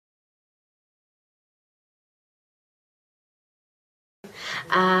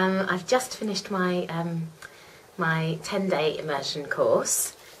I've just finished my my 10-day immersion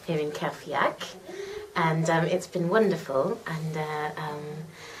course here in Kerfiak, and it's been wonderful. And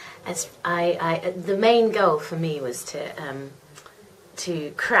the main goal for me was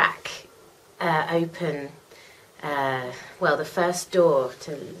to crack open the first door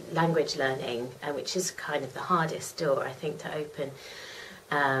to language learning, which is kind of the hardest door, I think, to open,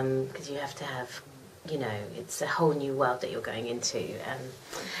 because you have to have, it's a whole new world that you're going into,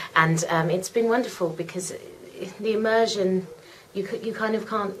 and it's been wonderful because the immersion, you kind of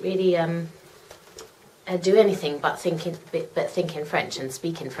can't really do anything but think in French and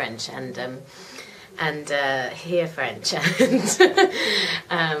speak in French and hear French, and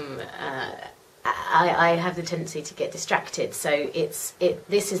I have the tendency to get distracted. So it's been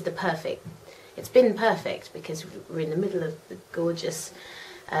perfect because we're in the middle of the gorgeous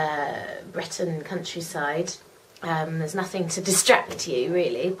Breton countryside. There's nothing to distract you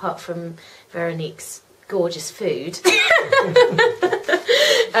really, apart from Veronique's gorgeous food.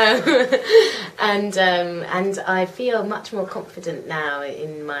 And I feel much more confident now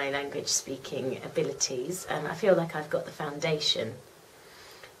in my language speaking abilities, and I feel like I've got the foundation,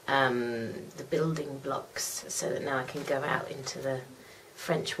 the building blocks, so that now I can go out into the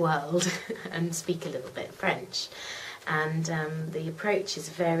French world and speak a little bit French. And the approach is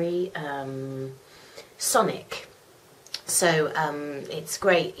very sonic. So it's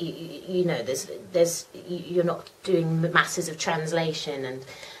great, you're not doing masses of translation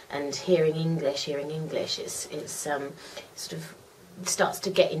and hearing English. It's sort of starts to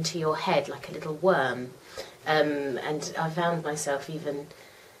get into your head like a little worm. And I found myself even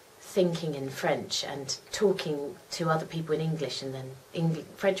thinking in French and talking to other people in English, and then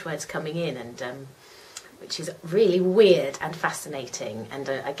French words coming in, and which is really weird and fascinating. And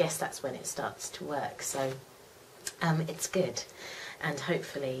I guess that's when it starts to work. So. It's good, and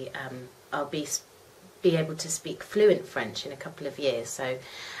hopefully I'll be able to speak fluent French in a couple of years. So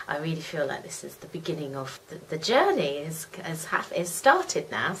I really feel like this is the beginning of the journey is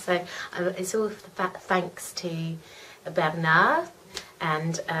started now. So it's all thanks to Bernard,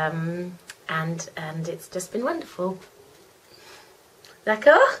 and it's just been wonderful.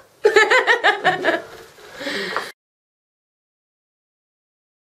 D'accord?